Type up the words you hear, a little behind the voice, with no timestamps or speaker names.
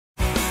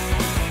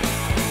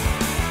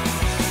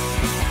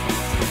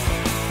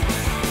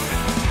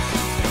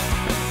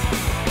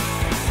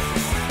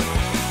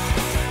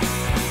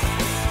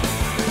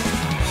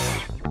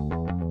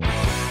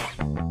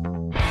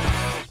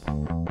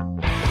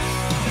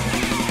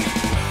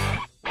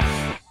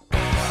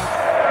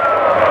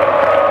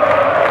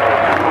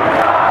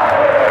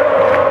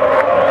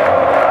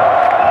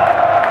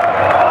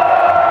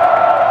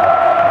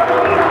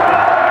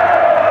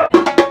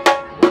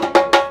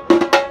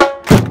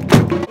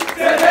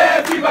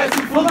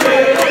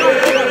fuder.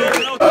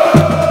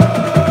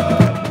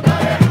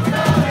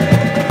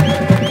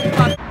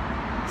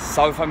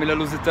 Salve família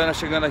lusitana,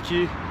 chegando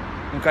aqui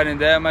no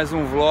Canindé, mais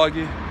um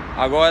vlog.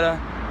 Agora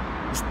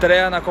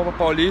estreia na Copa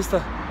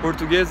Paulista,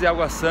 Portuguesa e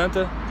Água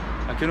Santa,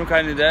 aqui no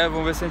Canindé.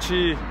 Vamos ver se a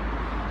gente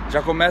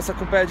já começa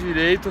com o pé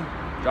direito,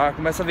 já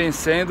começa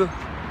vencendo.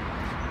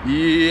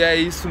 E é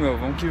isso, meu,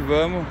 vamos que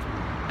vamos.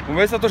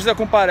 Vamos ver se a torcida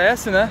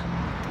comparece, né?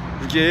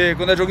 Porque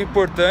quando é jogo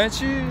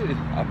importante,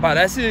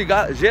 aparece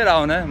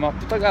geral, né? Uma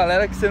puta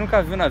galera que você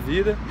nunca viu na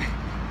vida.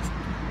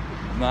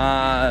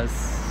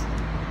 Mas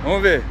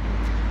vamos ver.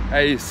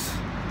 É isso.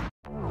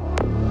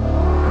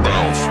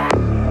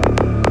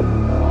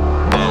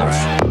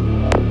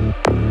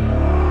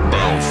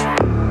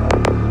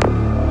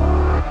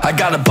 I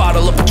got a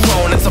bottle of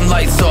Patron and some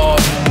lights off.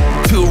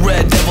 Two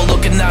red devil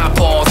looking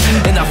eyeballs.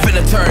 And I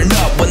finna turn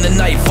up when the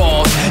night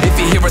falls. If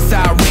you hear a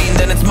siren,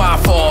 then it's my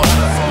fault.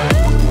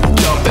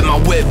 Jump in my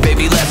whip,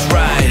 baby, let's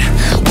ride.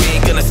 We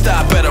ain't gonna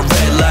stop at a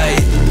red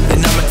light.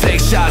 And I'ma take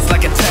shots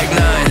like a Tech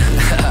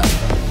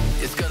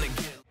 9. It's gonna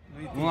get...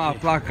 Vamos lá,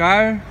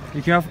 placar.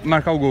 E quem vai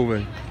marcar o gol,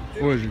 velho?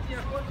 Hoje.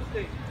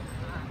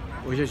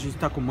 Hoje a gente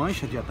tá com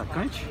Mancha de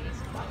atacante.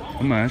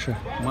 Mancha.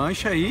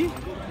 Mancha aí.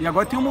 E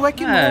agora tem um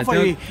moleque novo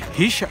aí.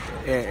 Richa.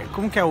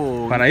 Como que é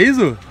o...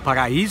 Paraizo?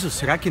 Paraizo,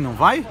 será que não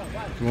vai?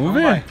 Vamos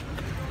ver. Vai.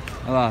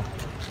 Olha lá.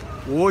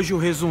 Hoje o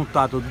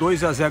resultado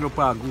 2-0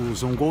 para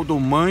Lusa, um gol do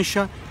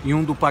Mancha e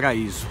um do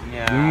Paraizo.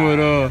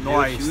 Demorou.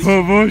 Nós.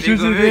 Roubou o chute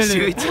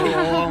dele.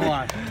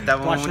 Tá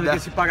bom, tô achando que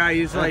esse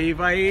Paraíso aí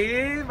vai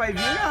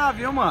virar,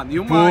 viu, mano? E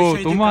o Pô, Mancha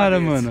aí tomara,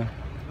 de mano.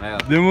 Aí,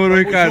 demorou,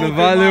 Tamo Ricardo. junto,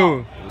 valeu.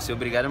 irmão. vou ser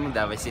obrigado a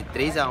mudar, vai ser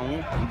 3 a 1,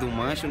 um do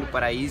Mancha, um do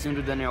Paraizo e um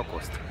do Daniel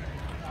Costa.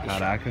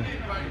 Caraca.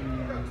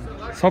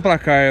 Só o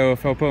placar,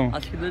 Felpão?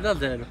 Acho que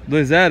 2-0.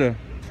 2-0?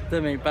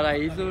 Também,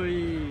 Paraizo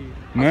e...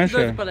 Mancha?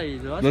 2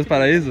 Paraizo. 2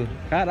 Paraizo?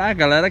 Caraca, a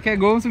galera quer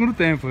gol no segundo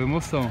tempo,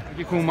 emoção.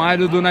 Aqui com o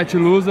Mário do Night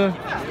Lusa.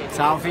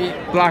 Salve.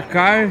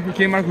 Placar e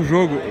quem marca o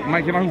jogo,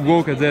 quem marca o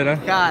gol, quer dizer, né?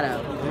 Cara,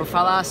 vou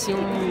falar assim,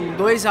 um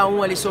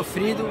 2-1 ali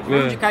sofrido,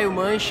 um de Caio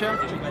Mancha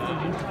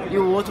e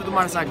o outro do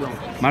Marzagão.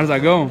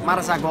 Marzagão?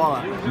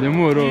 Marzagola.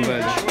 Demorou,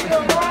 velho.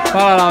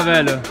 Fala lá,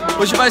 velho.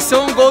 Hoje vai ser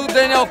um gol do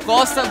Daniel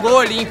Costa, gol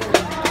olímpico.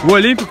 O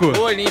Olímpico?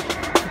 Gol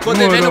olímpico. Ficou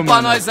Demorou, devendo pra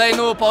mano. nós aí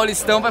no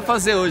Paulistão, vai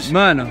fazer hoje.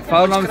 Mano,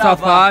 fala o nome da sua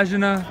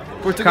página,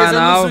 Portuguesa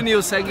canal. nos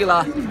uniu, segue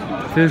lá.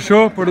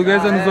 Fechou?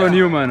 Portuguesa nos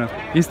uniu, mano.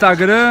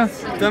 Instagram,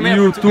 Também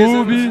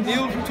YouTube.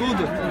 Portuguesa nos uniu,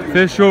 tudo.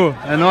 Fechou,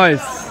 é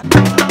nóis.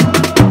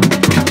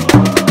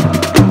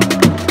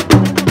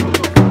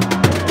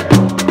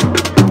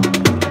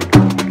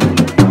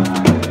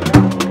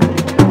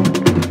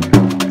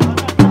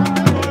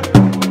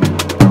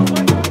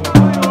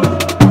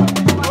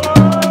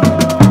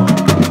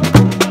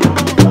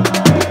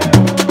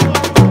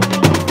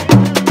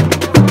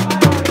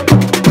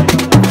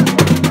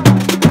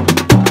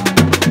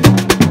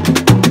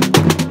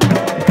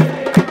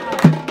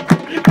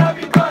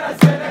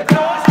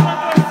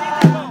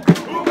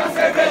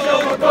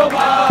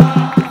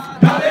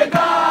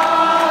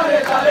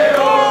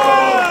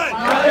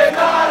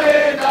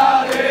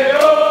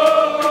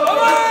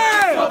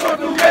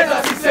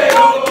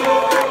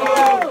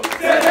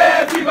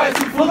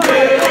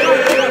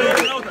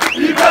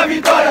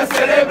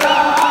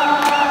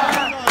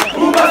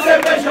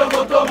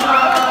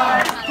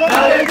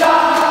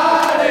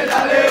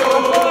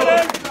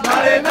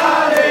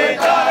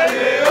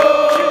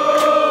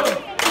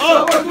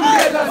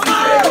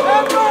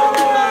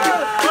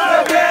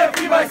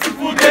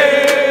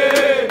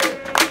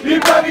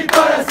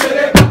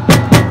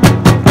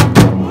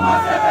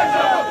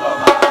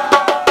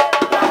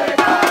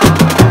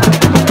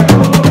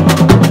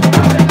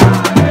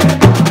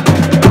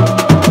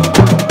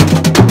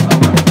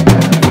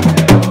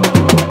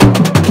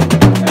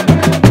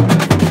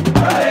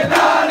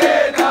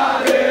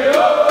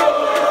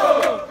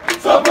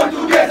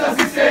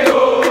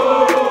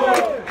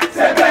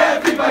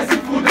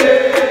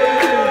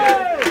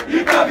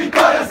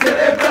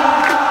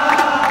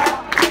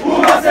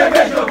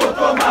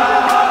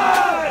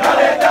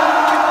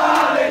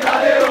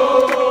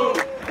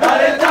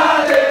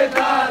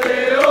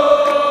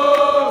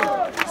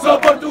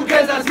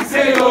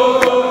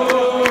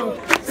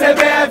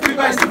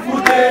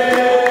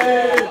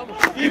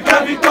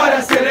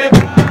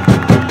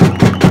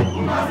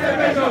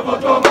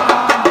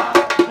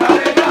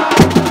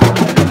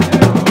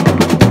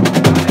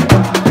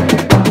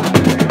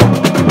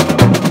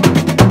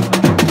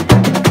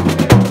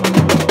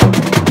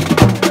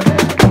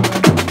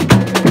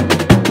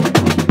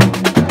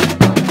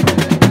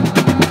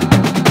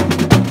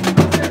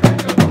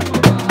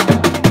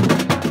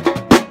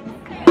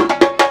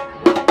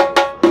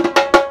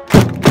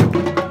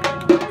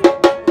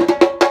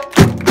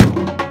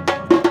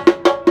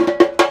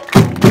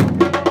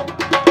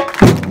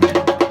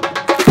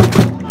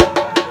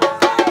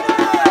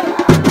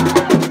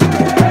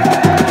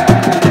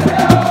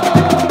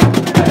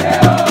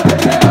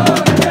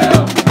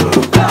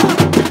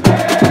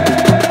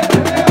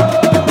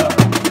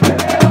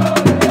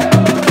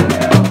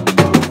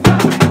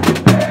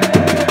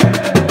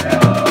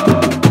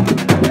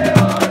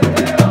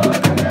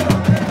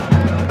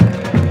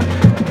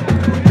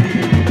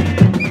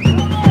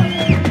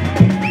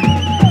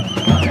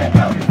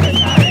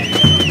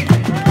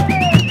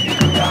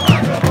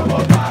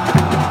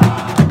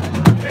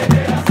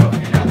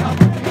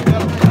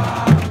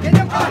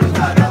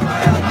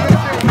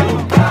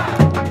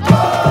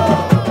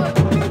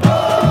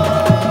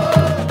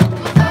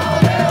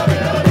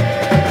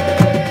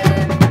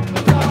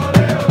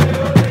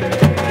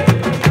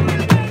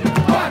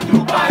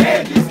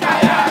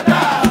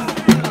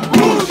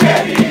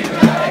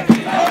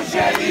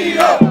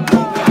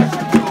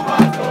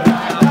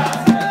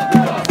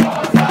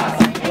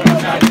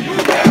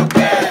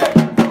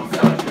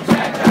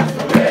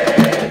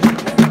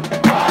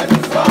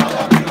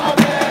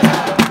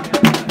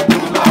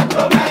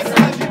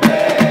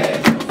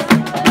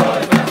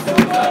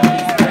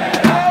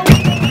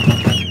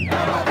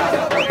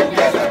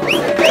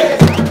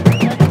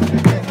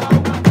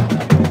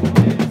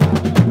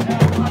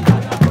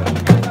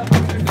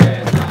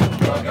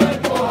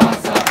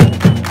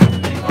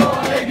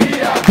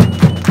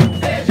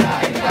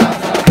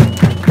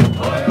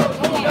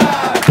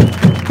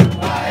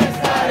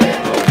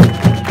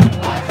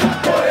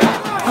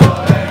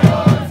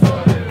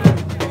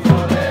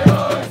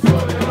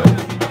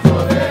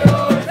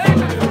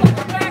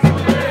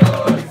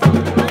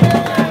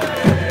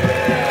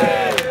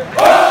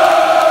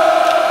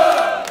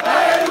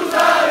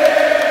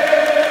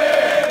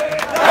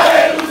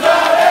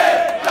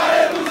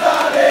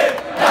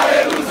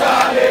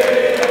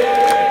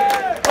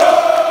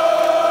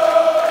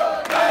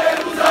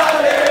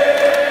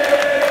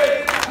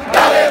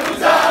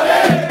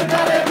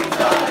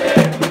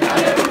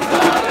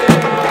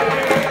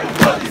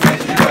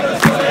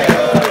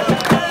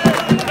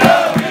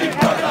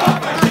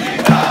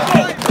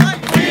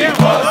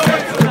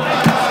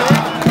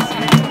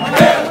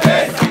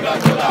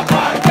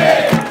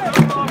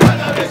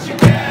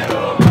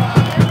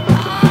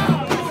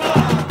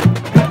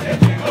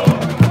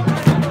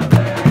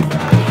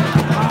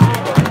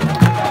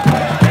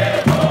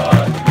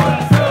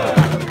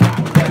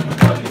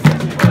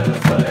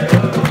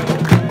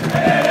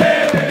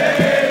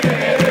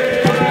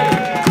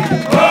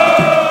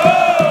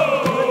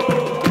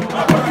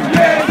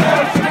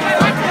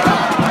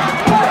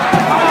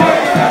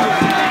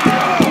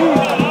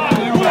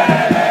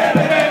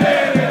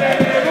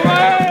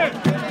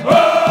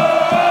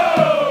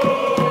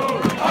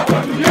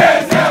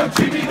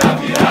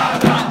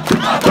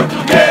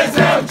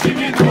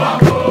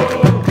 espiritual.